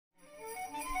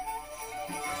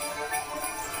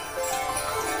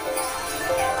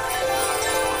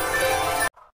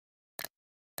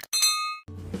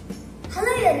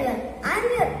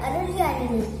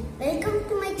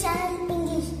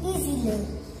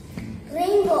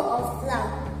of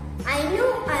love. I know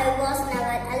I was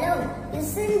never alone. You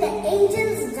sent the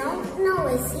angels down. Now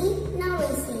I see, now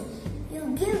I see. You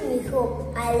give me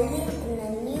hope. I live in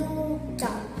a new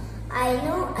town. I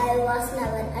know I was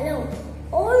never alone.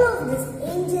 All of these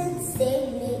angels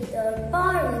saved me. Your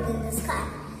power within the sky.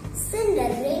 Send a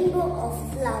rainbow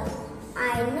of love.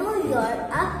 I know you're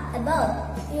up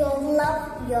above. Your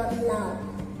love, your love.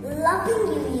 Loving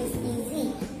you is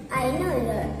easy. I know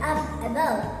you're up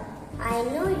above. I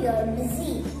know you're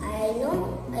busy. I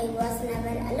know I was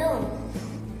never alone.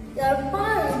 Your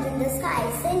power is in the sky.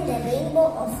 Send a rainbow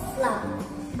of love.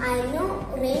 I know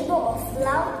rainbow of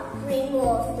love,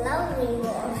 rainbow of love, rainbow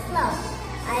of love.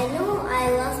 I know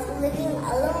I was living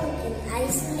alone in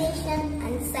isolation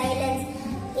and silence.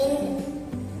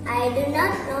 I do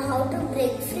not know how to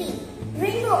break free.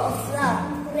 Rainbow of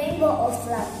love, rainbow of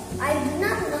love. I do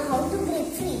not know how to break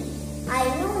free. I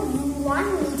know you want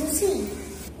me to see.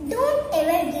 Don't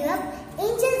ever give up.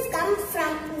 Angels come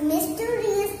from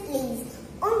mysterious place.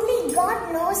 Only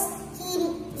God knows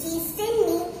He sent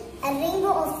me a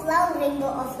rainbow of love, rainbow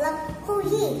of love. Who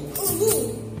He?